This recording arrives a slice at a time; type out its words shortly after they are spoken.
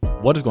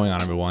What is going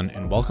on, everyone,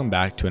 and welcome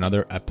back to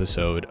another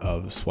episode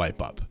of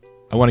Swipe Up.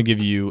 I want to give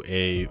you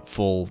a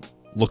full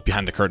look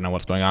behind the curtain on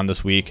what's going on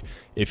this week.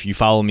 If you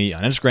follow me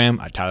on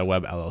Instagram at Tyler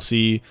Webb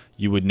LLC,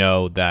 you would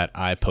know that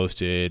I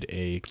posted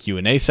a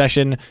Q&A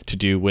session to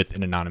do with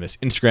an anonymous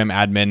Instagram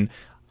admin.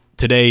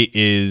 Today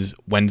is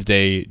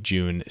Wednesday,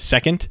 June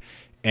 2nd,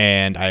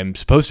 and I'm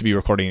supposed to be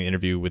recording an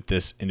interview with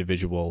this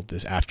individual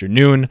this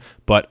afternoon,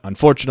 but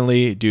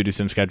unfortunately, due to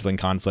some scheduling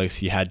conflicts,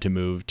 he had to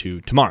move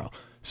to tomorrow.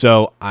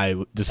 So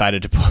I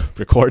decided to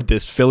record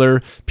this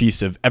filler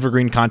piece of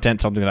evergreen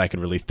content, something that I could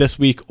release this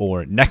week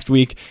or next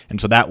week.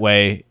 And so that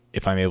way,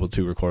 if I'm able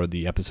to record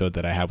the episode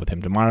that I have with him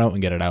tomorrow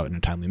and get it out in a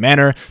timely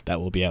manner, that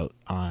will be out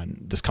on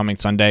this coming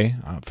Sunday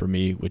for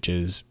me, which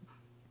is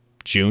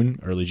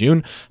early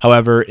June.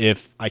 However,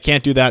 if I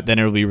can't do that, then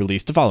it will be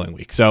released the following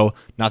week. So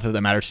not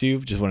that matters to you,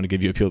 just wanted to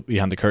give you a peek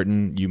behind the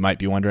curtain. You might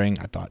be wondering,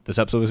 I thought this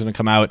episode was going to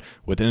come out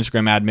with an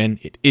Instagram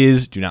admin. It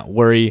is, do not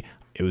worry.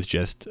 It was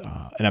just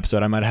an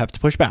episode I might have to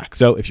push back.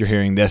 So if you're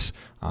hearing this,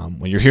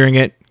 when you're hearing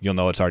it, you'll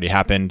know it's already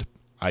happened.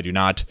 I do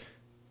not.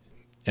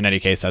 In any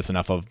case, that's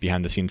enough of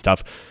behind the scenes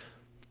stuff.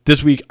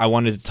 This week, I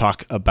wanted to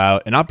talk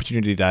about an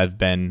opportunity that I've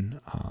been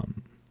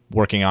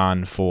working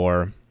on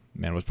for,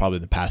 it was probably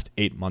the past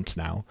 8 months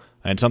now.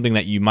 And something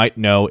that you might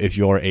know if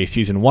you're a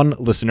season 1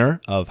 listener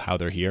of How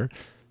They're Here.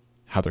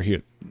 How They're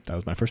Here. That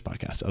was my first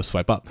podcast. I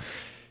Swipe Up.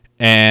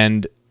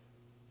 And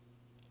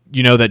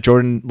you know that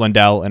Jordan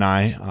Lundell and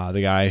I,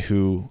 the guy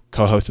who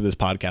co-hosted this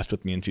podcast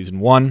with me in season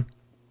 1,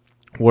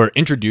 were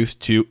introduced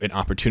to an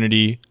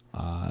opportunity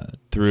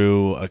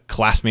through a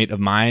classmate of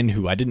mine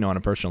who I didn't know on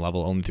a personal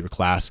level, only through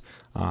class,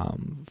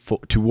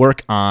 to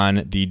work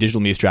on the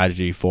digital media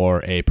strategy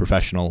for a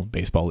professional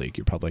baseball league.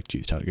 You're probably like,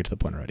 geez, Tyler, get to the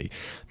point already.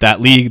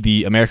 That league,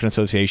 the American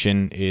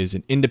Association, is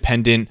an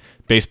independent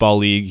baseball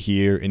league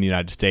here in the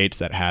United States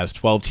that has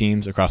 12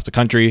 teams across the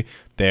country.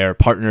 They're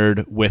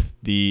partnered with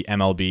the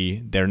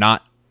MLB. They're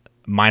not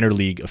minor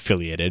league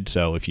affiliated.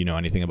 So if you know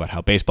anything about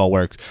how baseball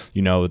works,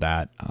 you know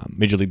that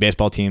Major League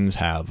Baseball teams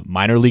have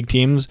minor league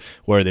teams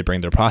where they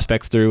bring their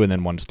prospects through, and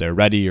then once they're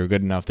ready or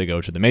good enough, they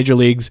go to the major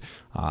leagues.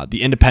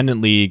 The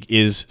independent league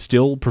is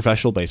still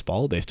professional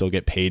baseball. They still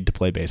get paid to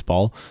play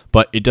baseball,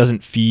 but it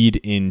doesn't feed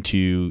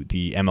into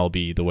the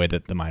MLB the way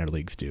that the minor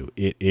leagues do.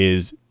 It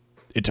is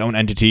its own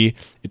entity,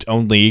 its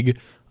own league.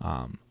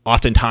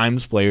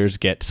 Oftentimes, players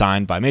get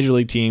signed by major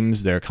league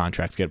teams. Their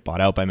contracts get bought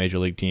out by major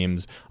league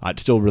teams.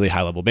 It's still really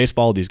high-level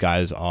baseball. These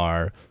guys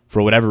are,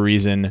 for whatever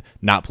reason,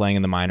 not playing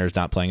in the minors,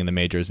 not playing in the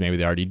majors. Maybe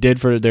they already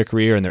did for their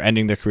career, and they're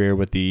ending their career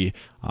with the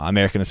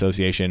American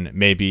Association.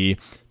 Maybe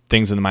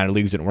things in the minor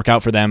leagues didn't work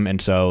out for them,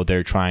 and so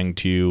they're trying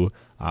to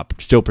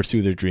still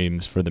pursue their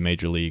dreams for the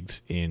major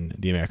leagues in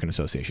the American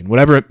Association.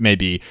 Whatever it may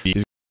be,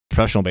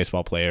 professional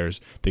baseball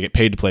players. They get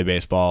paid to play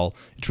baseball.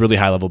 It's really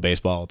high-level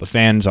baseball. The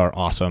fans are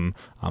awesome.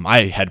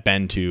 I had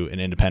been to an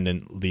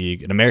independent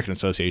league, an American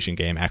Association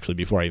game, actually,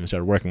 before I even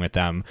started working with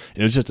them.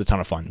 And it was just a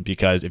ton of fun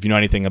because if you know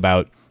anything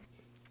about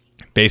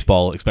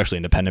baseball, especially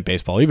independent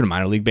baseball, even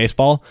minor league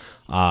baseball,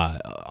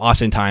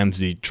 oftentimes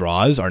the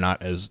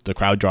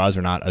crowd draws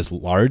are not as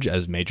large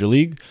as major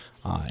league.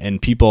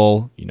 And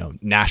people,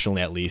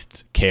 nationally at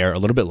least, care a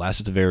little bit less.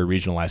 It's a very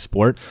regionalized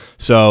sport.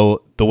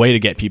 So the way to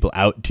get people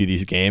out to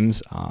these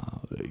games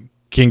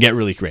can get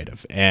really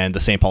creative. And the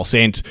St. Paul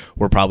Saints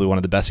were probably one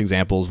of the best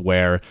examples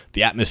where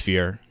the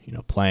atmosphere,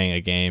 playing a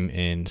game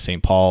in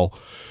St. Paul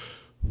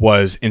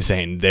was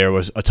insane. There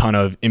was a ton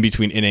of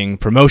in-between inning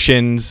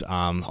promotions,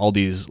 all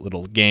these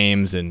little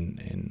games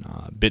and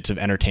bits of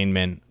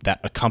entertainment that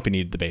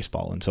accompanied the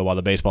baseball. And so while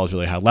the baseball is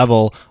really high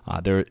level,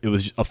 it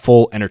was a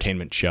full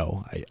entertainment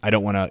show. I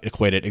don't want to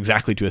equate it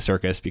exactly to a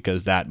circus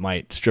because that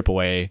might strip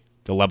away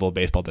the level of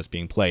baseball that's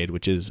being played,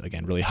 which is,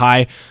 again, really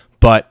high.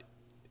 But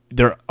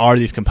there are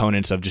these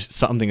components of just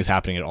something is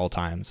happening at all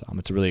times.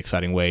 It's a really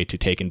exciting way to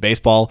take in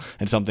baseball,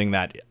 and something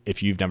that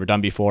if you've never done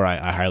before,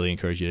 I highly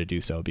encourage you to do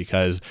so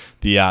because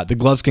the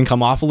gloves can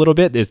come off a little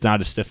bit. It's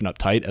not as stiff and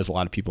uptight as a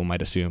lot of people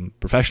might assume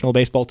professional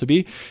baseball to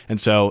be, and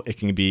so it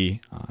can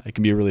be a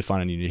really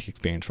fun and unique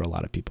experience for a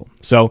lot of people.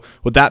 So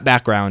with that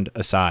background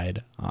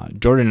aside,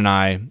 Jordan and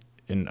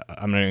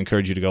I'm going to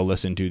encourage you to go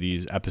listen to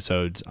these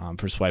episodes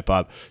for Swipe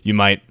Up. You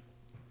might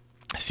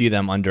see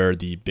them under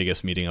the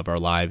biggest meeting of our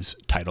lives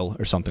title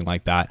or something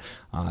like that.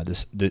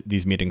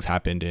 These meetings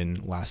happened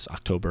in last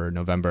October,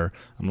 November.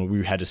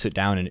 We had to sit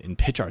down and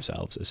pitch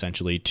ourselves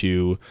essentially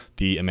to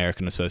the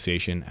American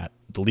Association at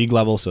the league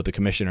level, so the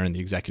commissioner and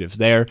the executives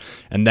there.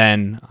 And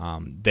then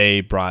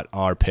they brought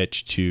our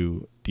pitch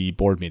to the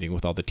board meeting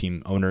with all the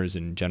team owners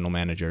and general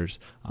managers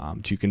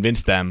to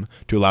convince them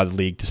to allow the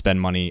league to spend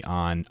money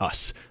on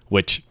us,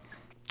 which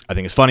I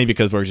think it's funny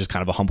because we're just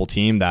kind of a humble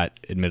team that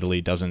admittedly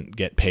doesn't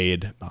get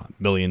paid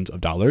millions of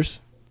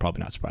dollars,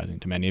 probably not surprising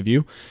to many of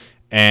you.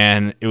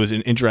 And it was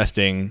an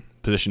interesting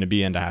position to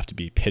be in to have to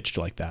be pitched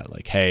like that.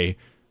 Like, hey,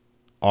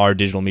 our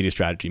digital media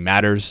strategy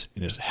matters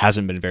and it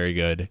hasn't been very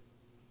good.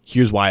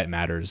 Here's why it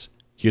matters.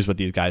 Here's what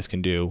these guys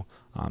can do.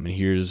 and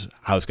here's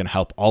how it's going to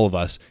help all of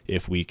us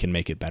if we can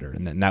make it better.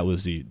 And that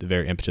was the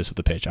very impetus of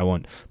the pitch. I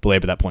won't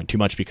belabor that point too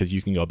much because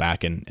you can go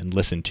back and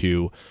listen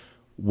to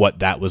what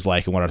that was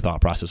like and what our thought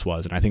process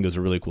was. And I think it was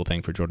a really cool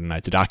thing for Jordan and I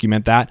to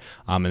document that,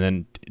 and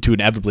then to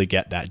inevitably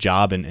get that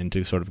job and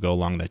to sort of go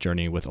along that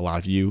journey with a lot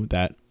of you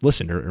that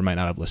listened or might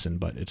not have listened,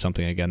 but it's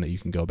something, again, that you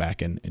can go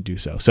back and do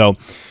so. So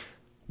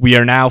we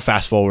are now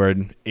fast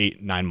forward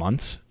 8-9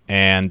 months,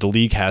 and the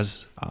league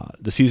has,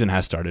 the season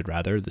has started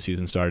rather. The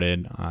season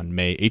started on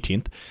May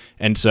 18th.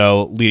 And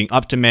so leading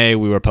up to May,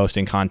 we were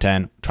posting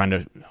content, trying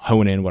to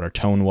hone in what our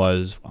tone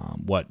was,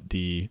 what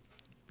the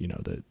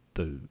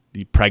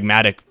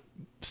pragmatic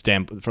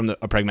from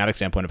a pragmatic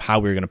standpoint of how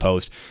we were going to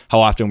post, how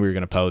often we were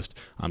going to post,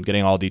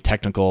 getting all the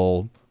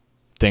technical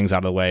things out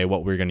of the way,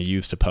 what we were going to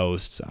use to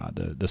post,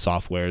 the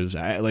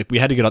softwares. We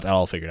had to get that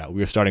all figured out.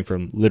 We were starting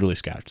from literally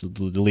scratch.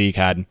 The league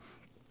had,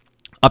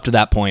 up to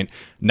that point,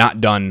 not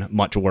done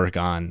much work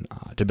on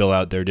to build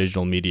out their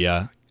digital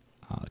media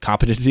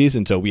competencies,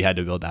 and so we had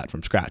to build that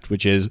from scratch,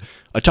 which is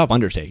a tough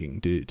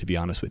undertaking, to be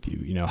honest with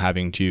you.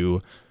 Having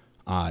to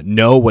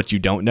know what you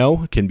don't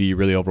know can be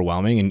really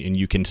overwhelming, and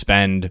you can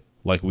spend,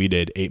 like we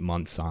did, 8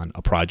 months on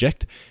a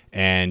project,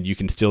 and you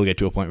can still get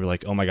to a point where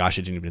like, oh my gosh,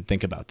 I didn't even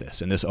think about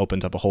this. And this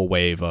opens up a whole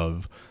wave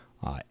of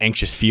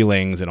anxious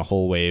feelings and a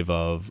whole wave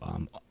of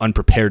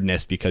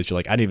unpreparedness, because you're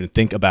like, I didn't even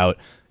think about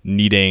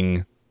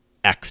needing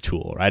X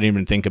tool, or I didn't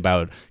even think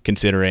about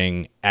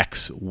considering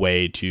X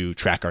way to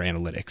track our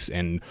analytics,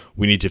 and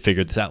we need to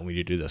figure this out, and we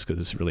need to do this because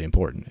it's really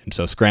important. And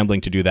so scrambling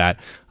to do that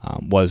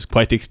was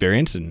quite the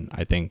experience, and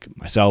I think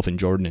myself and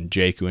Jordan and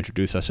Jake, who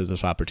introduced us to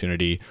this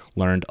opportunity,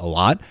 learned a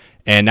lot.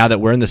 And now that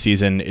we're in the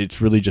season, it's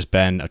really just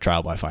been a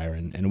trial by fire,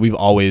 and we've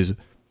always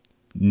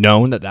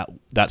known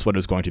that's what it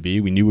was going to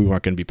be. We knew we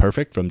weren't going to be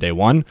perfect from day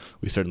one.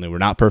 We certainly were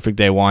not perfect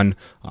day one.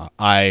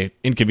 I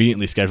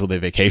inconveniently scheduled a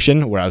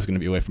vacation where I was going to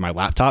be away from my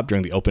laptop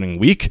during the opening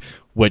week,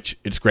 which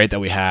it's great that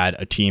we had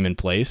a team in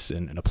place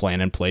and a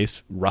plan in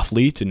place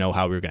roughly to know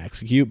how we were going to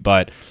execute.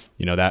 But,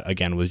 that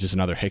again was just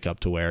another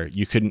hiccup to where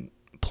you couldn't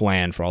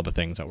plan for all the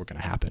things that were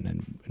going to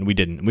happen. And we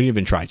didn't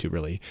even try to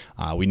really.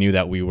 We knew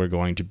that we were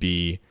going to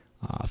be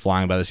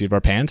flying by the seat of our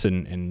pants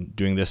and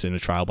doing this in a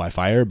trial by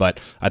fire.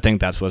 But I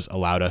think that's what's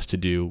allowed us to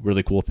do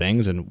really cool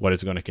things, and what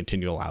is going to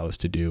continue to allow us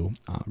to do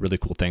really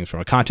cool things from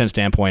a content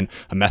standpoint,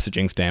 a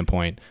messaging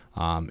standpoint,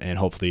 and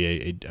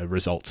hopefully a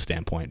results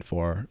standpoint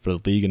for the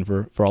league and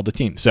for all the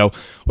teams. So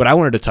what I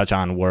wanted to touch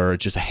on were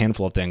just a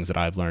handful of things that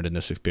I've learned in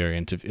this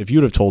experience. If you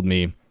would have told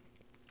me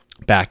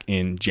back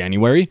in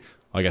January,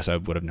 I guess I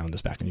would have known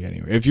this back in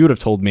January. If you would have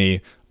told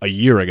me a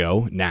year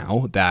ago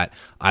now that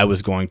I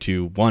was going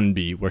to, one,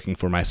 be working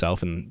for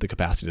myself in the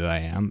capacity that I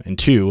am, and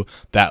two,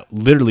 that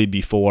literally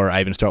before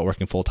I even start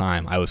working full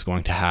time, I was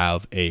going to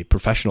have a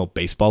professional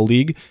baseball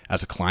league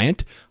as a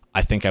client,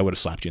 I think I would have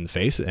slapped you in the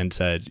face and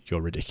said, you're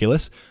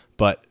ridiculous.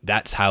 But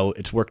that's how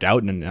it's worked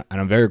out, and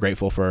I'm very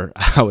grateful for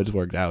how it's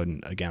worked out.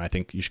 And again, I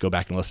think you should go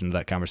back and listen to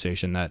that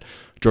conversation that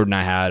Jordan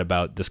and I had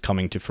about this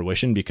coming to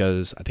fruition,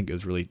 because I think it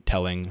was really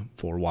telling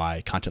for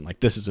why content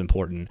like this is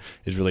important,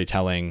 is really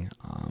telling,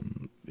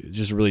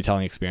 just a really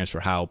telling experience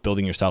for how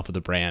building yourself with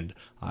a brand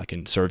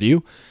can serve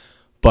you.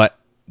 But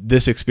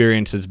this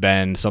experience has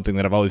been something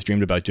that I've always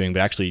dreamed about doing,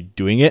 but actually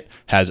doing it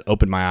has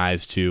opened my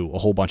eyes to a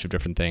whole bunch of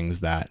different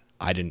things that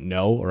I didn't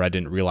know or I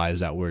didn't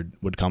realize that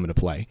would come into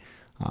play.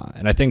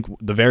 And I think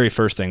the very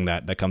first thing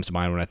that comes to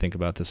mind when I think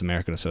about this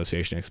American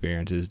Association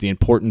experience is the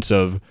importance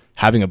of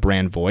having a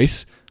brand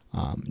voice,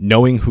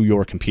 knowing who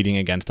you're competing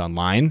against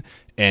online,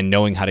 and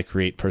knowing how to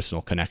create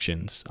personal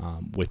connections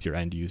with your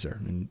end user,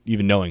 and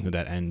even knowing who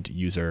that end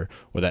user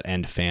or that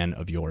end fan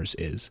of yours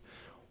is.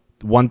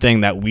 One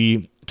thing that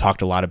we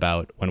talked a lot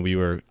about when we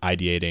were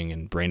ideating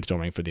and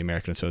brainstorming for the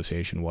American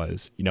Association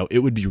was, it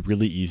would be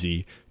really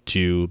easy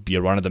to be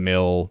a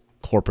run-of-the-mill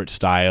corporate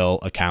style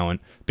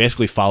account,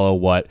 basically follow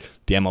what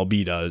the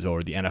MLB does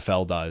or the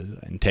NFL does,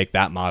 and take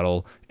that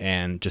model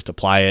and just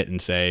apply it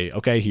and say,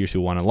 okay, here's who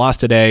won and lost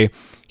today.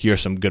 Here are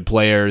some good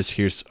players.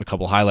 Here's a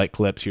couple highlight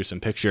clips. Here's some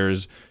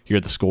pictures. Here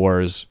are the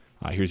scores.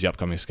 Here's the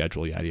upcoming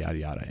schedule, yada, yada,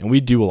 yada. And we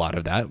do a lot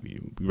of that.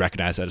 We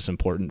recognize that it's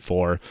important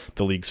for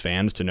the league's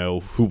fans to know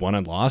who won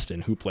and lost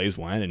and who plays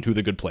when and who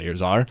the good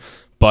players are.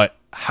 But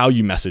how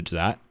you message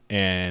that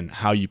and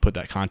how you put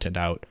that content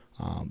out,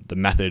 the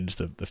methods,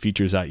 the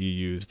features that you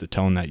use, the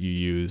tone that you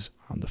use,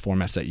 the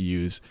formats that you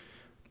use,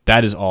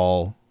 that is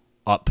all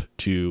up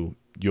to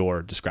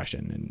your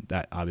discretion. And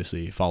that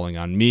obviously falling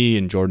on me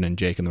and Jordan and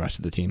Jake and the rest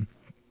of the team.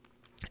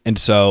 And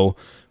so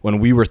when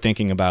we were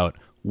thinking about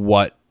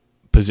what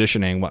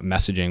positioning, what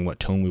messaging, what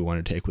tone we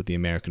wanted to take with the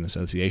American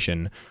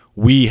Association,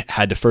 we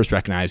had to first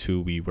recognize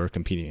who we were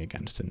competing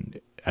against. And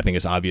I think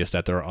it's obvious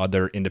that there are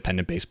other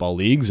independent baseball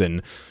leagues,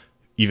 and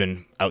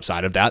even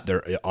outside of that,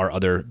 there are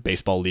other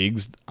baseball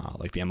leagues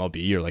like the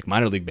MLB or like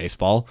minor league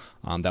baseball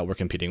that we're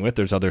competing with.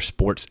 There's other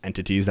sports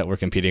entities that we're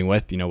competing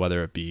with,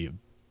 whether it be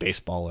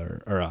baseball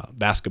or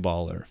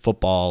basketball or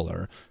football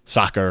or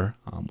soccer,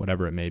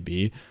 whatever it may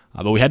be.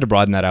 But we had to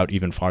broaden that out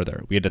even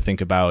farther. We had to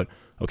think about,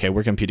 okay,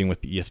 we're competing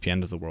with the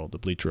ESPN of the world, the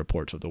Bleacher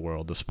Reports of the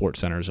world, the Sports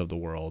Centers of the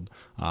world,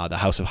 the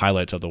House of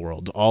Highlights of the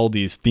world, all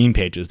these theme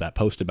pages that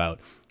post about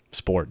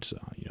sports,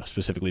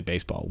 specifically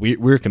baseball.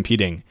 We're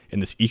competing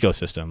in this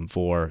ecosystem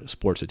for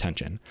sports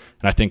attention.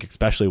 And I think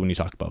especially when you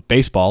talk about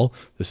baseball,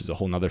 this is a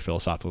whole nother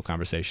philosophical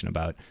conversation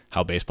about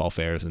how baseball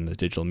fares in the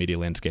digital media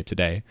landscape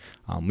today.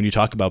 When you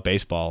talk about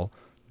baseball,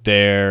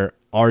 there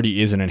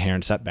already is an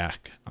inherent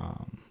setback.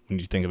 When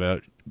you think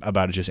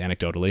about it just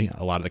anecdotally,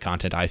 a lot of the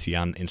content I see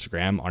on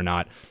Instagram are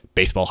not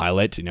baseball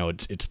highlights.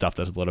 It's stuff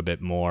that's a little bit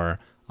more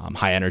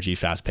high energy,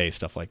 fast paced,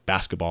 stuff like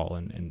basketball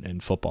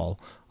and football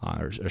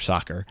or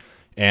soccer.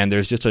 And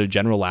there's just a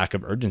general lack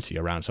of urgency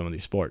around some of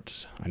these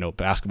sports. I know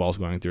basketball is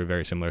going through a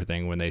very similar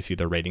thing when they see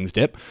their ratings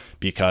dip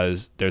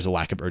because there's a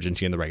lack of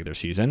urgency in the regular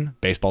season.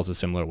 Baseball's a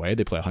similar way.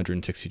 They play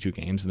 162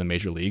 games in the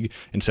major league.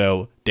 And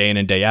so day in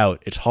and day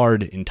out, it's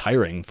hard and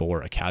tiring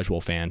for a casual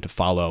fan to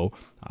follow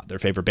their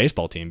favorite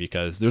baseball team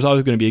because there's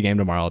always going to be a game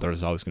tomorrow.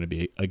 There's always going to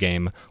be a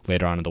game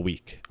later on in the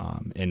week.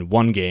 In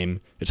one game,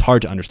 it's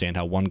hard to understand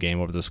how one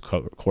game over this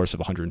course of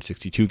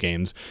 162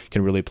 games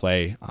can really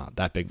play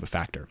that big of a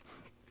factor.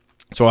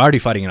 So we're already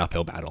fighting an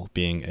uphill battle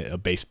being a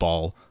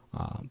baseball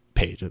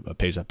page, a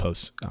page that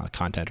posts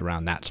content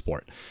around that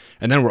sport.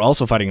 And then we're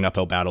also fighting an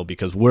uphill battle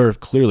because we're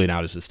clearly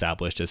not as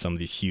established as some of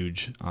these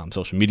huge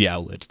social media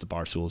outlets, the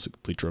Barstools,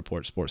 Bleacher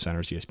Report, Sports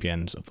Centers,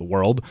 ESPNs of the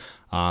world.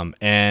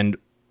 And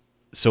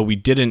so we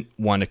didn't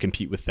want to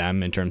compete with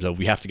them in terms of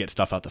we have to get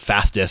stuff out the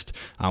fastest.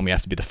 We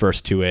have to be the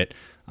first to it.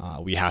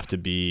 We have to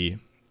be,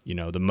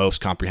 the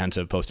most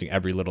comprehensive, posting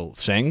every little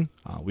thing.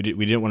 We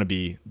didn't want to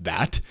be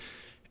that.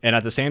 And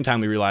at the same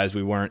time, we realized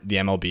we weren't the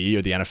MLB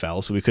or the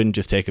NFL, so we couldn't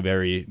just take a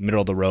very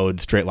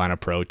middle-of-the-road, straight-line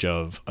approach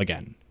of,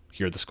 again,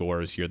 here are the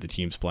scores, here are the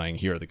teams playing,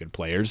 here are the good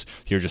players,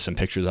 here are just some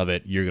pictures of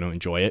it, you're going to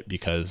enjoy it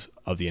because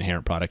of the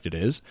inherent product it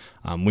is.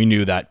 We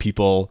knew that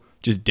people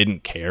just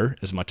didn't care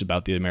as much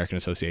about the American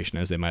Association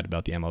as they might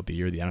about the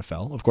MLB or the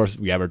NFL. Of course,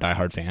 we have our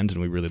diehard fans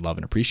and we really love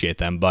and appreciate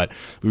them, but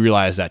we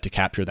realized that to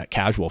capture that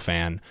casual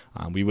fan,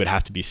 we would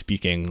have to be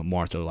speaking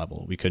more at their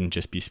level. We couldn't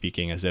just be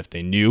speaking as if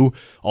they knew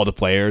all the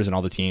players and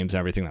all the teams and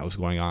everything that was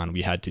going on.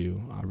 We had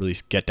to really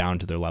get down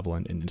to their level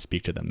and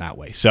speak to them that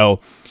way.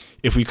 So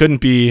if we couldn't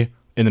be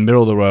in the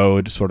middle of the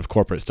road sort of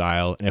corporate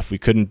style, and if we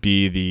couldn't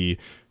be the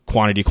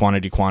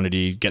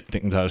quantity, get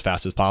things out as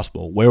fast as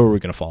possible, where were we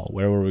going to fall?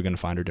 Where were we going to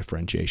find our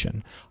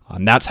differentiation?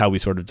 And that's how we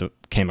sort of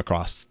came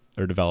across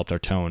or developed our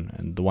tone,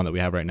 and the one that we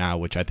have right now,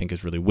 which I think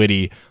is really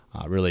witty,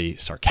 really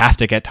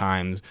sarcastic at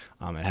times.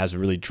 It has a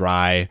really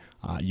dry,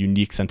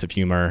 unique sense of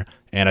humor,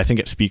 and I think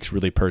it speaks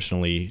really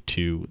personally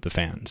to the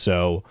fan.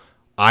 So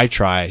I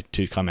try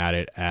to come at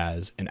it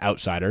as an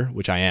outsider,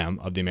 which I am,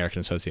 of the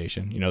American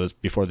Association.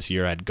 Before this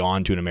year, I'd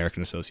gone to an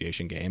American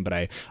Association game, but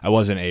I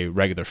wasn't a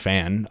regular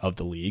fan of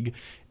the league.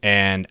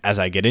 And as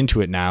I get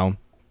into it now,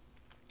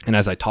 and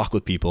as I talk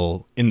with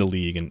people in the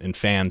league and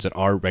fans that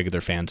are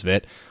regular fans of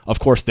it, of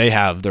course, they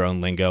have their own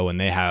lingo and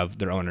they have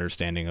their own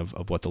understanding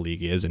of what the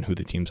league is and who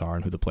the teams are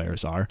and who the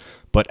players are.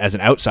 But as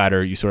an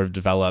outsider, you sort of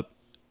develop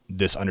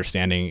this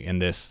understanding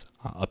and this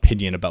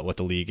opinion about what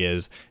the league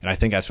is. And I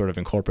think I sort of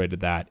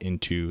incorporated that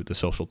into the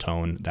social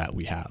tone that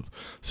we have.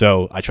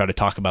 So I try to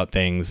talk about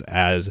things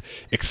as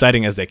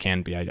exciting as they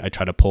can be. I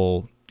try to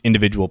pull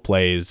individual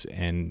plays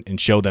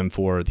and show them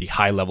for the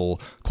high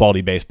level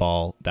quality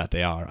baseball that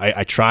they are.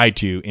 I try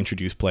to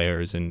introduce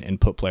players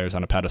and put players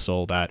on a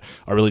pedestal that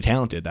are really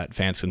talented that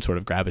fans can sort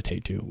of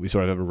gravitate to. We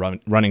sort of have a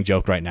running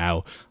joke right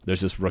now.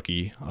 There's this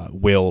rookie,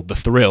 Will the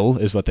Thrill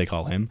is what they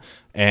call him,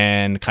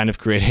 and kind of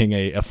creating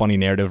a funny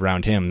narrative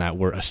around him that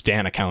we're a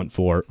stan account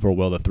for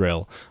Will the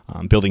Thrill.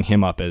 Building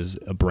him up as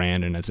a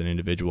brand and as an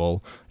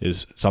individual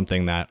is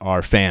something that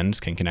our fans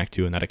can connect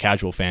to and that a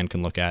casual fan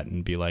can look at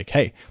and be like,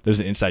 hey, there's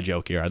an inside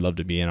joke here. I'd love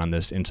to be in on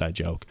this inside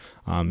joke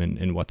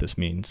and what this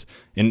means.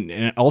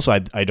 And also,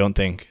 I don't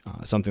think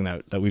something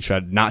that we've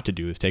tried not to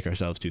do is take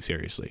ourselves too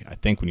seriously. I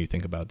think when you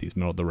think about these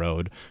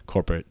middle-of-the-road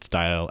corporate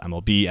style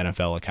MLB,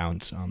 NFL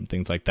accounts,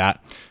 things like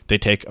that, they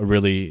take a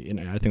really,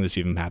 I think this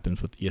even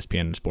happens with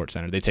ESPN and Sports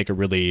Center, they take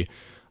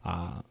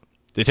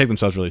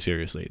themselves really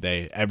seriously.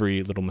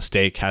 Every little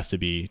mistake has to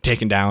be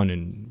taken down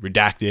and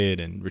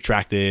redacted and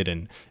retracted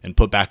and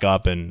put back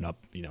up, and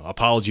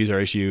apologies are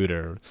issued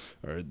or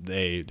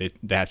they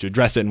have to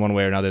address it in one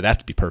way or another. They have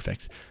to be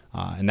perfect,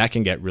 and that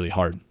can get really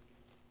hard.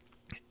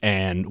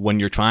 And when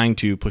you're trying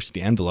to push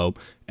the envelope,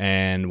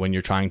 and when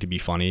you're trying to be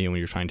funny, and when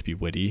you're trying to be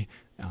witty,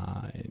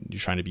 and you're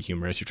trying to be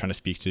humorous, you're trying to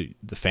speak to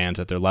the fans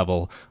at their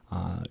level,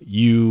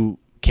 you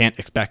can't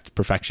expect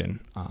perfection.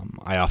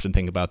 I often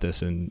think about this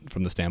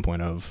from the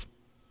standpoint of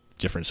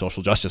different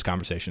social justice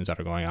conversations that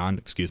are going on.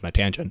 Excuse my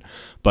tangent,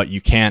 but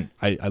you can't.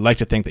 I like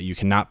to think that you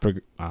cannot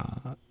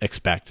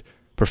expect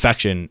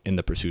perfection in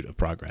the pursuit of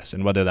progress,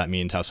 and whether that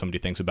means how somebody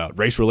thinks about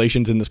race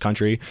relations in this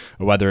country,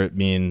 or whether it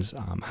means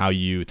how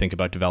you think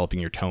about developing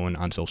your tone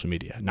on social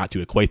media. Not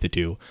to equate the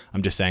two.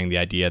 I'm just saying the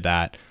idea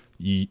that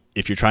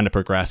if you're trying to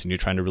progress and you're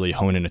trying to really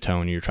hone in a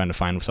tone, and you're trying to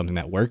find something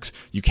that works,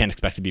 you can't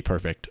expect to be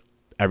perfect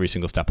every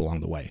single step along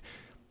the way.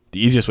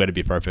 The easiest way to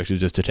be perfect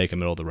is just to take a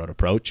middle of the road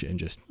approach and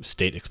just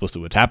state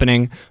explicitly what's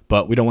happening.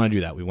 But we don't want to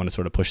do that. We want to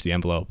sort of push the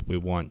envelope. We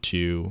want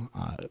to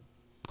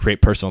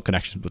create personal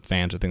connections with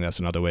fans. I think that's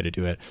another way to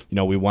do it.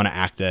 We want to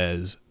act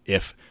as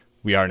if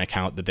we are an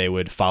account that they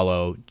would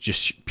follow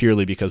just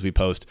purely because we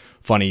post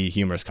funny,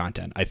 humorous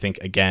content. I think,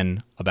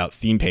 again, about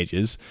theme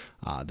pages,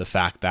 the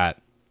fact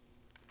that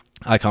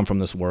I come from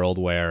this world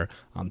where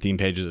theme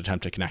pages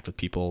attempt to connect with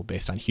people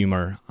based on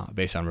humor,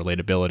 based on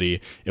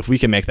relatability. If we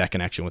can make that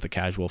connection with a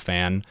casual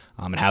fan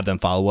and have them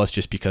follow us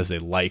just because they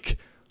like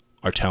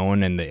our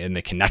tone and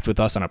they connect with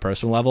us on a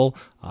personal level,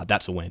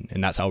 that's a win.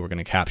 And that's how we're going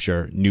to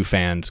capture new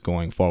fans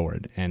going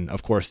forward. And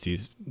of course,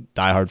 these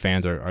diehard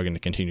fans are going to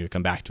continue to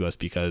come back to us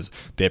because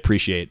they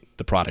appreciate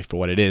the product for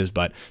what it is.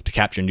 But to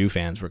capture new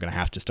fans, we're going to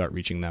have to start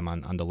reaching them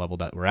on the level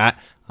that we're at.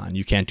 And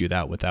you can't do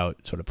that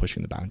without sort of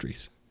pushing the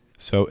boundaries.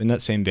 So in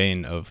that same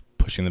vein of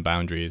pushing the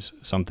boundaries,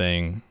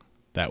 something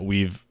that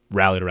we've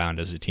rallied around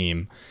as a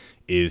team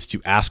is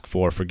to ask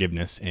for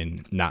forgiveness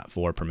and not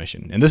for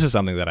permission. And this is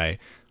something that I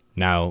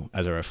now,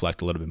 as I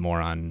reflect a little bit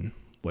more on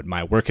what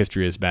my work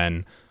history has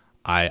been,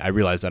 I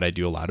realize that I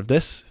do a lot of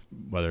this,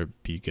 whether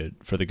it be good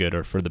for the good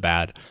or for the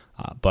bad.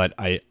 But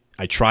I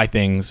try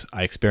things,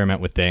 I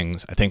experiment with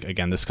things. I think,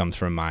 again, this comes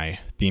from my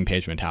theme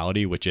page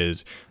mentality, which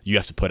is you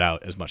have to put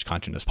out as much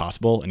content as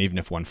possible. And even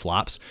if one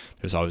flops,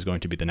 there's always going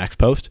to be the next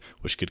post,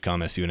 which could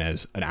come as soon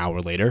as an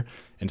hour later.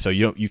 And so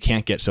you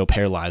can't get so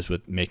paralyzed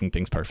with making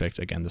things perfect.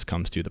 Again, this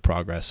comes to the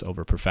progress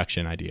over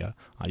perfection idea.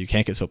 You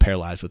can't get so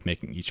paralyzed with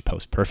making each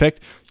post perfect.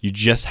 You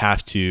just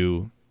have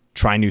to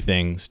try new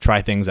things,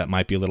 try things that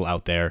might be a little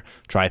out there,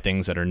 try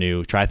things that are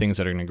new, try things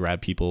that are going to grab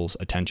people's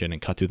attention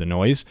and cut through the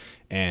noise.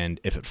 And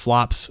if it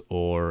flops,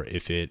 or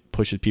if it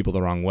pushes people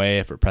the wrong way,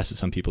 if it presses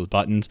some people's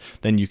buttons,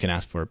 then you can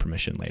ask for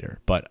permission later.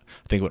 But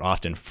I think what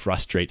often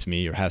frustrates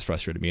me, or has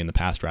frustrated me in the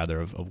past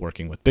rather, of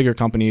working with bigger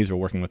companies or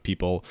working with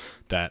people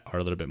that are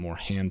a little bit more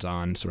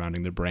hands-on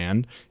surrounding the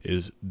brand,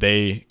 is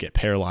they get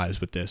paralyzed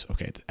with this,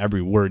 okay,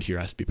 every word here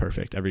has to be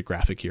perfect, every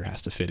graphic here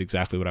has to fit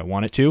exactly what I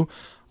want it to.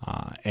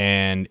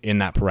 And in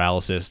that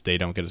paralysis, they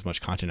don't get as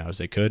much content out as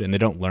they could, and they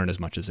don't learn as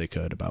much as they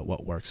could about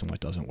what works and what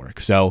doesn't work.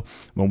 So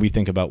when we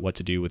think about what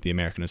to do with the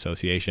American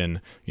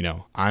Association,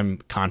 I'm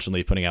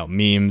constantly putting out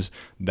memes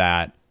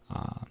that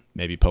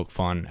maybe poke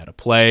fun at a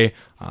play,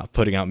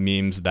 putting out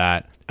memes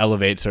that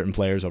elevate certain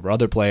players over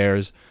other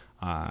players.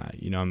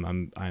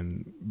 I'm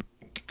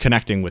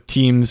connecting with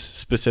teams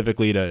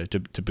specifically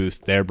to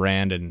boost their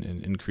brand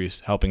and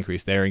help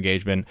increase their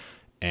engagement.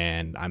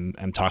 And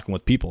I'm talking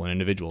with people and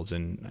individuals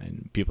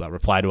and people that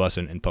reply to us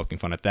and poking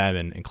fun at them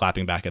and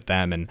clapping back at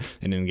them and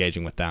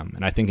engaging with them.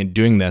 And I think in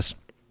doing this,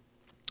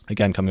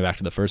 again, coming back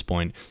to the first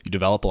point, you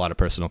develop a lot of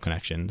personal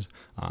connections.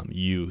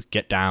 You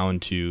get down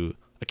to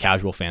a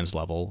casual fan's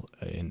level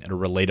in a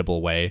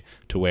relatable way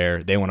to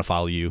where they want to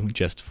follow you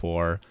just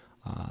for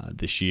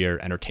the sheer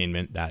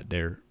entertainment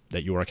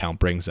that your account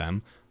brings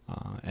them.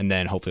 And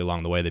then hopefully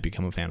along the way, they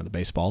become a fan of the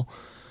baseball.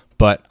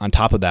 But on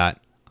top of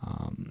that,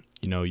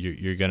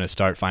 you're going to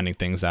start finding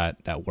things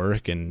that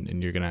work,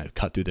 and you're going to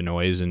cut through the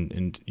noise,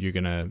 and you're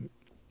going to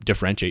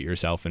differentiate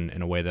yourself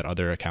in a way that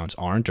other accounts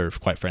aren't, or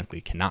quite frankly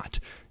cannot.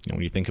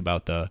 When you think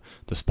about the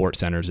sports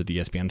centers of the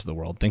ESPNs of the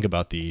world, think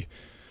about the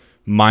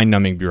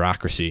mind-numbing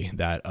bureaucracy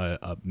that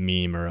a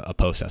meme or a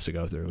post has to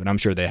go through. And I'm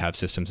sure they have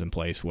systems in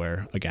place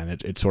where, again,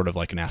 it's sort of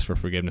like an ask for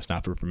forgiveness,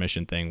 not for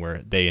permission thing,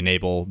 where they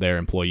enable their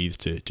employees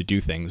to do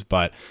things.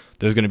 But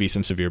there's going to be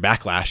some severe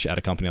backlash at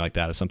a company like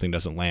that if something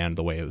doesn't land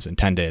the way it was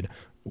intended,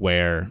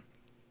 where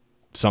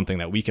something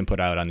that we can put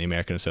out on the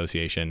American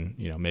Association,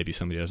 maybe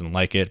somebody doesn't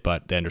like it,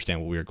 but they understand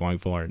what we were going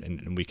for,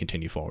 and we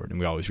continue forward. And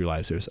we always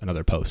realize there's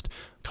another post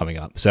coming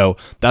up. So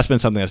that's been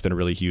something that's been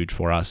really huge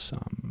for us,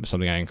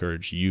 something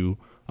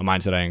a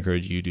mindset I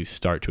encourage you to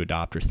start to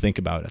adopt or think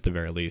about at the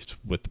very least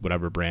with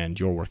whatever brand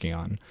you're working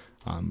on,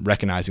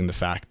 recognizing the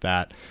fact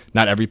that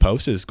not every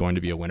post is going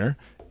to be a winner,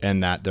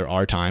 and that there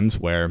are times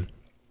where,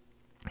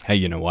 hey,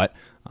 you know what,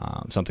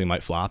 something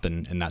might flop,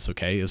 and that's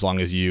okay, as long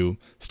as you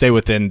stay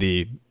within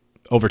the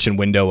Overton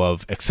window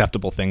of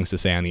acceptable things to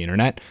say on the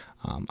internet.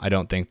 I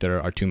don't think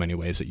there are too many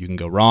ways that you can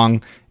go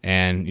wrong.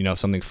 And, if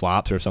something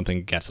flops or if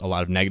something gets a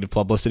lot of negative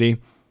publicity,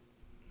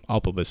 all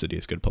publicity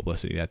is good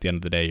publicity. At the end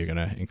of the day, you're going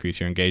to increase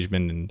your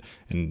engagement.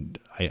 And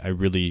I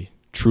really,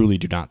 truly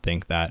do not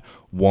think that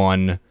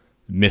one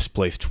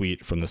misplaced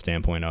tweet from the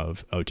standpoint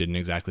of, oh, it didn't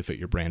exactly fit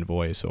your brand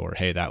voice, or,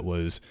 hey, that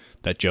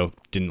joke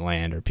didn't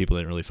land, or people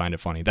didn't really find it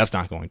funny. That's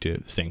not going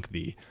to sink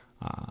the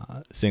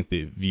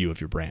view of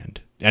your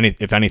brand.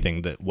 If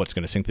anything, what's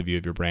going to sink the view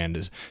of your brand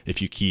is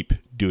if you keep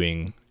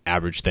doing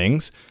average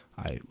things.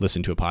 I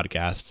listened to a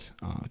podcast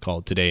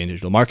called Today in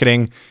Digital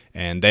Marketing,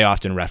 and they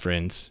often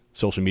reference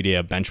social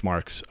media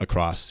benchmarks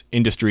across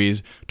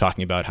industries,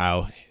 talking about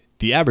how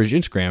the average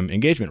Instagram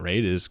engagement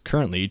rate is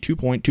currently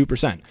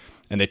 2.2%.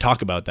 And they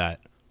talk about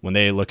that when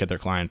they look at their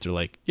clients. They're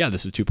like, yeah,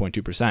 this is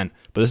 2.2%,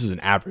 but this is an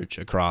average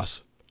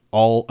across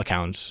all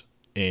accounts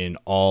in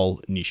all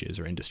niches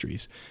or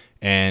industries.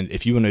 And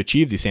if you want to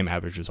achieve the same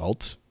average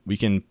results, we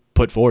can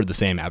put forward the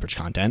same average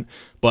content.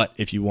 But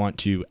if you want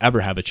to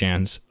ever have a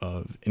chance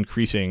of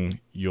increasing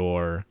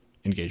your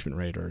engagement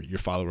rate or your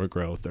follower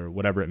growth or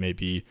whatever it may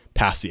be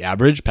past the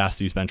average, past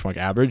these benchmark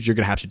average, you're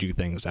going to have to do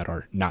things that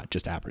are not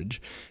just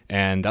average.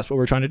 And that's what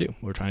we're trying to do.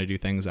 We're trying to do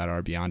things that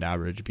are beyond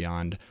average,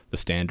 beyond the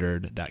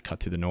standard, that cut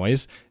through the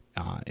noise,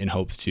 in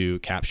hopes to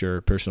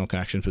capture personal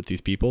connections with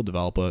these people,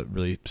 develop a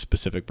really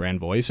specific brand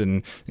voice,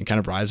 and kind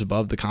of rise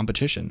above the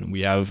competition.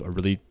 We have a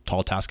really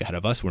tall task ahead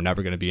of us. We're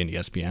never going to be an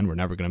ESPN. We're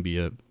never going to be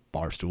a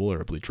Barstool or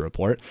a Bleacher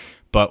Report,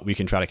 but we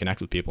can try to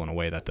connect with people in a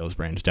way that those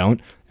brands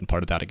don't. And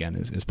part of that, again,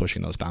 is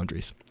pushing those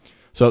boundaries.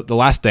 So the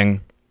last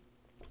thing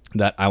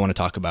that I want to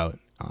talk about,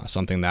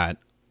 something that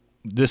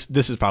this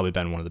has probably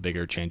been one of the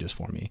bigger changes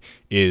for me,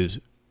 is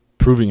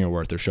proving your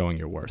worth or showing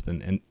your worth.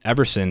 And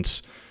ever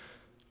since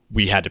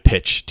we had to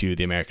pitch to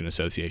the American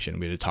Association,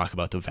 we had to talk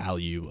about the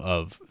value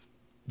of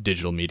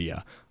digital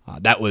media.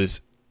 That was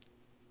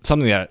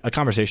something that a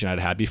conversation I'd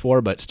had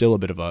before, but still a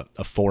bit of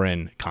a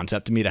foreign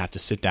concept to me, to have to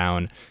sit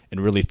down and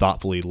really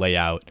thoughtfully lay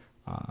out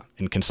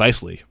and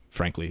concisely,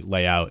 frankly,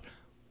 lay out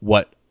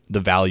what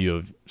the value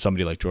of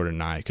somebody like Jordan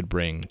and I could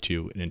bring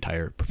to an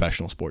entire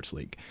professional sports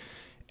league.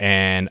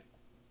 And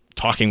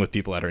talking with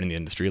people that are in the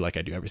industry, like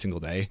I do every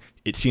single day,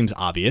 it seems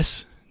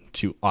obvious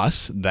to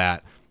us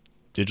that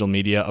digital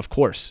media, of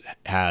course,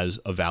 has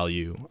a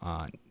value,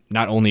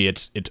 not only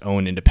its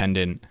own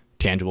independent,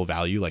 tangible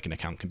value, like an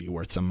account can be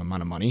worth some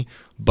amount of money,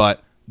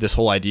 but this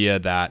whole idea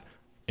that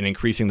in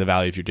increasing the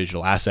value of your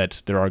digital assets,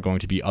 there are going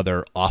to be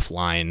other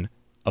offline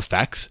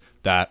effects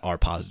that are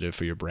positive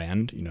for your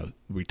brand. You know,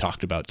 we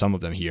talked about some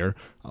of them here,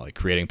 like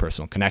creating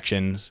personal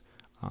connections,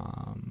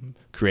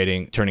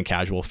 turning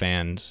casual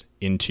fans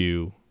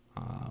into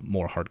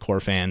more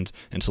hardcore fans,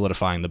 and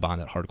solidifying the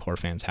bond that hardcore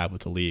fans have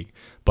with the league.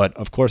 But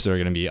of course, there are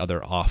going to be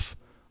other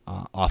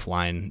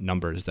offline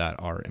numbers that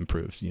are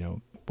improved. You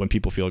know, when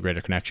people feel a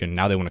greater connection,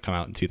 now they want to come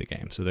out and see the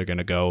game, so they're going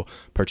to go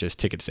purchase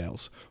ticket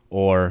sales.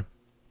 Or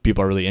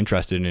people are really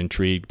interested and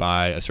intrigued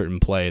by a certain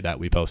play that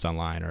we post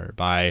online, or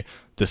by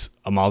this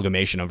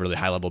amalgamation of really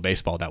high level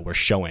baseball that we're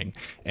showing,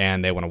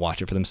 and they want to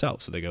watch it for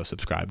themselves, so they go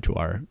subscribe to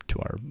our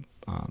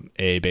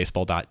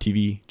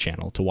aabaseball.tv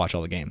channel to watch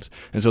all the games.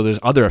 And so there's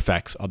other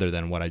effects other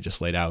than what I just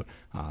laid out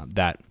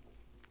that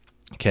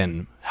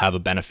can have a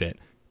benefit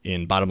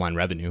in bottom line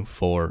revenue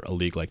for a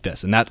league like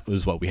this. And that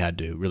was what we had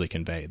to really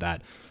convey,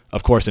 that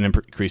of course an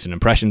increase in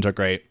impressions are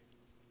great,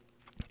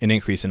 an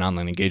increase in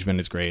online engagement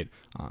is great,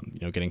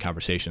 getting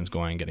conversations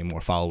going, getting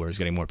more followers,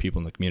 getting more people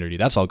in the community,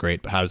 that's all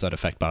great, but how does that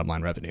affect bottom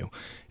line revenue?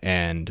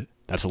 And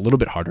that's a little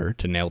bit harder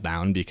to nail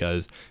down,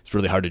 because it's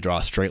really hard to draw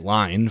a straight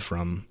line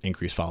from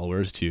increased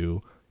followers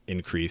to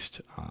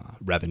increased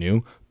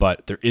revenue.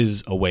 But there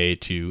is a way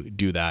to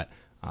do that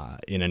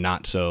in a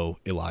not so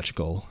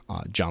illogical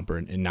jump, or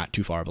in not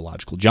too far of a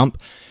logical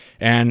jump.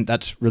 And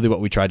that's really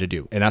what we try to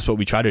do. And that's what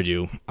we try to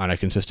do on a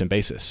consistent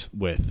basis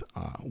with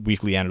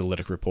weekly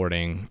analytic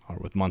reporting, or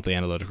with monthly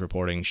analytic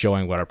reporting,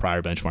 showing what our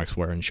prior benchmarks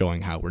were and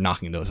showing how we're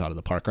knocking those out of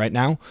the park right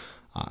now.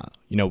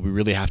 We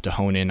really have to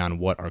hone in on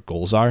what our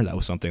goals are. That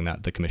was something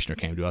that the commissioner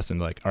came to us and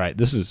like, all right,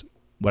 this is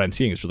what I'm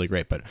seeing is really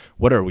great, but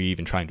what are we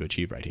even trying to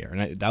achieve right here?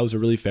 And that was a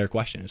really fair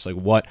question. It's like,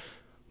 what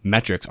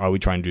metrics are we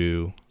trying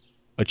to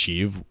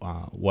achieve?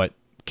 What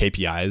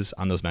KPIs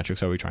on those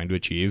metrics are we trying to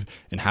achieve?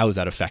 And how is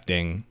that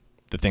affecting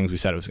the things we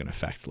said it was going to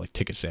affect, like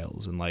ticket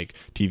sales and like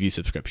TV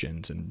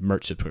subscriptions and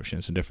merch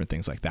subscriptions and different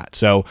things like that?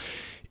 So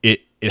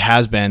it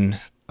has been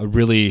a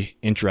really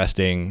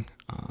interesting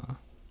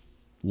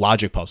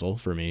logic puzzle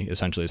for me,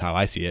 essentially, is how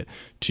I see it,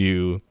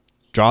 to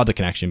draw the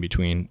connection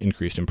between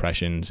increased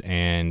impressions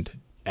and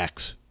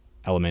X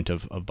element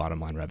of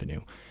bottom line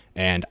revenue.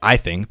 And I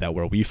think that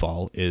where we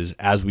fall is,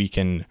 as we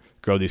can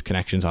grow these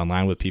connections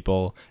online with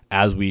people,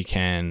 as we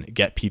can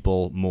get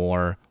people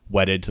more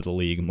wedded to the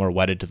league, more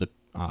wedded to the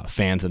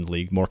fans in the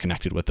league, more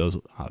connected with those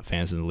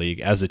fans in the league,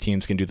 as the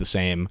teams can do the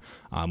same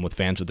with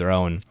fans of their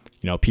own,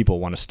 people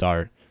want to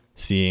start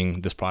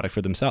seeing this product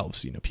for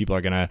themselves. People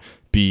are going to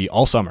be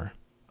all summer,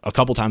 a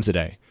couple times a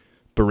day,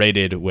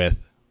 berated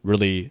with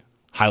really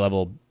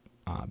high-level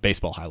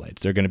baseball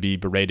highlights. They're going to be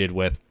berated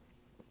with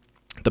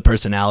the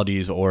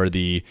personalities or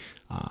the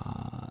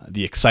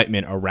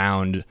excitement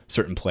around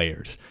certain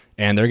players,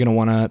 and they're going to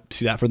want to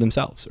see that for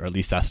themselves, or at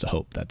least that's the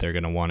hope, that they're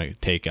going to want to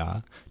take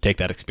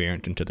that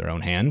experience into their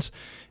own hands.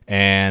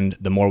 And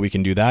the more we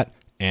can do that,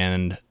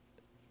 and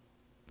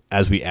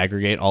as we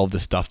aggregate all of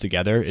this stuff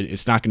together,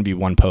 it's not going to be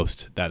one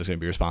post that is going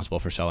to be responsible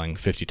for selling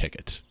 50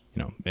 tickets.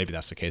 Maybe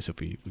that's the case if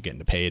we get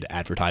into paid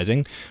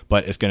advertising,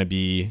 but it's going to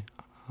be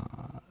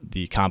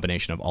the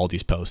combination of all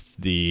these posts,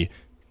 the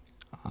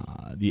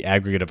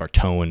aggregate of our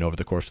tone over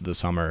the course of the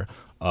summer,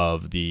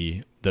 of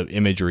the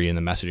imagery and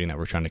the messaging that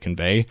we're trying to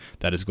convey,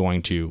 that is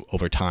going to,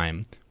 over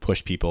time,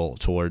 push people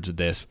towards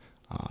this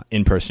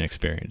in-person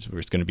experience, where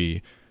it's going to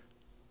be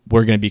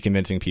we're going to be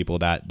convincing people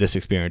that this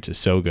experience is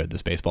so good,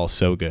 this baseball is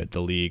so good, the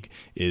league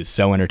is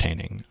so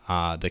entertaining,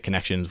 the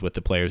connections with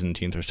the players and the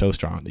teams are so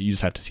strong that you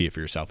just have to see it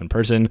for yourself in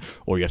person,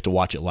 or you have to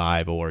watch it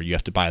live, or you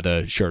have to buy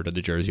the shirt or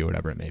the jersey or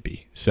whatever it may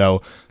be.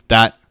 So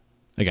that,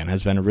 again,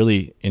 has been a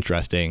really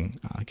interesting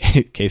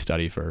case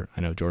study for,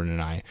 I know, Jordan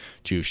and I,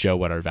 to show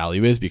what our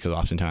value is, because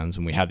oftentimes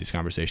when we have these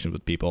conversations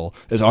with people,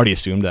 it's already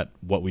assumed that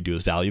what we do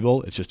is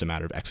valuable. It's just a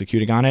matter of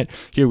executing on it.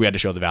 Here we had to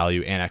show the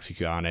value and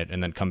execute on it,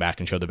 and then come back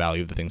and show the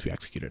value of the things we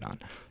executed on.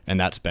 And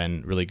that's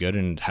been really good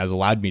and has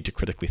allowed me to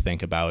critically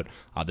think about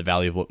the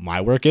value of what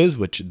my work is,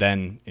 which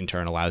then in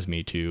turn allows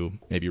me to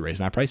maybe raise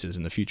my prices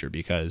in the future,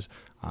 because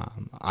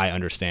I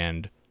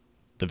understand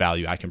the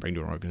value I can bring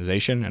to an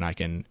organization, and I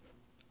can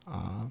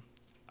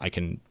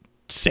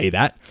say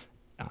that,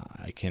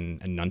 I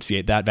can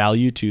enunciate that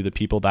value to the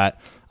people that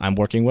I'm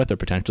working with or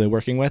potentially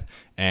working with,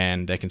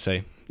 and they can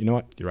say, you know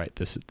what, you're right.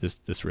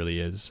 This really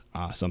is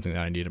something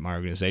that I need at my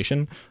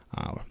organization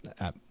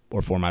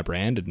or for my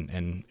brand,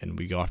 and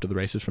we go off to the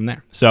races from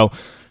there. So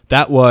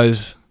that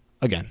was,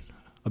 again,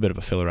 a bit of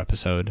a filler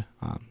episode,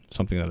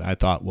 something that I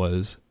thought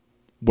was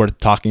worth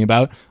talking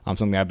about,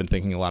 something I've been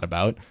thinking a lot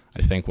about.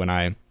 I think when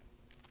I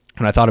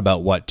thought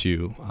about what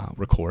to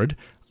record,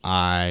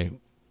 I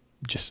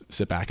just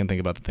sit back and think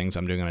about the things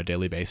I'm doing on a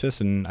daily basis,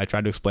 and I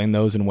try to explain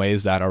those in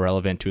ways that are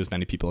relevant to as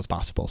many people as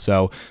possible.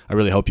 So I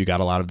really hope you got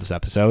a lot of this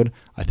episode.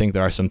 I think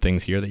there are some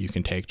things here that you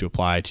can take to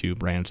apply to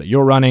brands that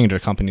you're running,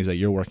 to companies that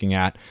you're working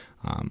at,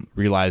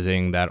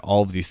 realizing that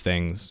all of these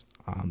things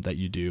that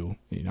you do,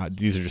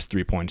 these are just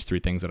 3 points, 3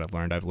 things that I've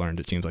learned.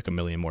 It seems like a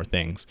million more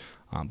things,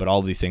 but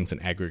all of these things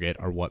in aggregate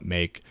are what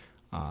make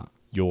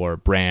your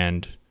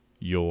brand,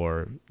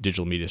 your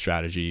digital media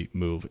strategy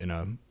move in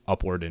a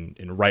upward and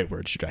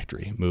rightward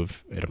trajectory,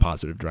 move in a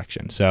positive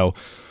direction. So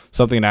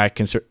something that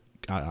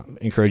I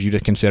encourage you to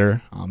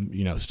consider,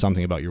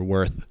 something about your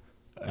worth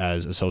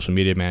as a social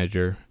media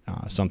manager,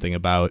 something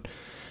about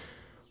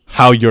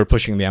how you're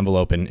pushing the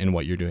envelope in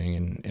what you're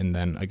doing, and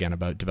then again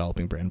about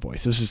developing brand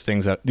voice. These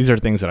are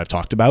things that I've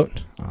talked about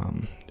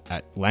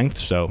at length.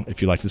 So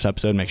if you like this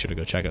episode, make sure to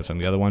go check out some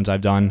of the other ones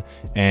I've done,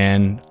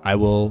 and I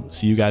will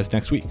see you guys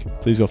next week.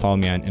 Please go follow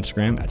me on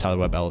Instagram at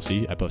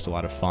TylerWebbLLC. I post a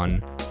lot of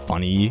fun,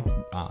 funny,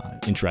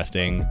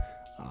 interesting,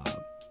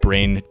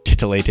 brain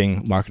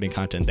titillating marketing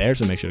content there.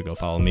 So make sure to go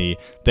follow me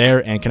there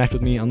and connect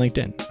with me on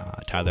LinkedIn,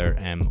 Tyler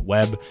M.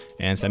 Webb,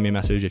 and send me a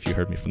message if you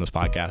heard me from this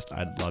podcast.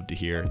 I'd love to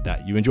hear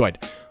that you enjoyed.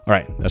 All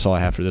right, that's all I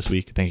have for this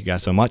week. Thank you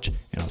guys so much,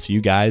 and I'll see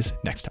you guys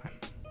next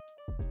time.